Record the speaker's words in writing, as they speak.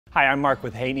Hi, I'm Mark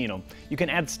with Hayneedle. You can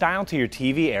add style to your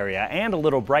TV area and a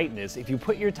little brightness if you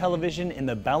put your television in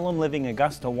the Belham Living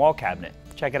Augusta wall cabinet.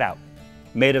 Check it out.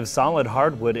 Made of solid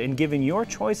hardwood and given your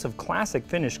choice of classic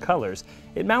finish colors,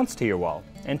 it mounts to your wall.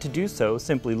 And to do so,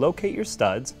 simply locate your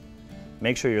studs,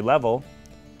 make sure you're level,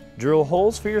 drill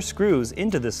holes for your screws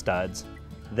into the studs,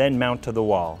 then mount to the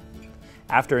wall.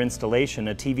 After installation,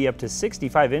 a TV up to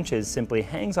 65 inches simply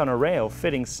hangs on a rail,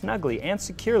 fitting snugly and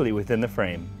securely within the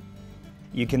frame.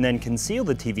 You can then conceal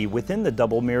the TV within the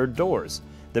double mirrored doors.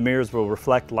 The mirrors will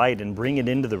reflect light and bring it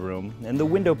into the room, and the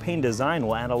window pane design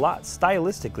will add a lot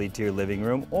stylistically to your living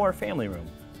room or family room.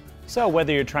 So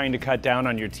whether you're trying to cut down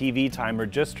on your TV time or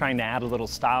just trying to add a little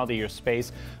style to your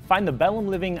space, find the Belham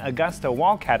Living Augusta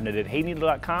wall cabinet at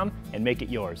Hayneedle.com and make it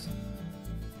yours.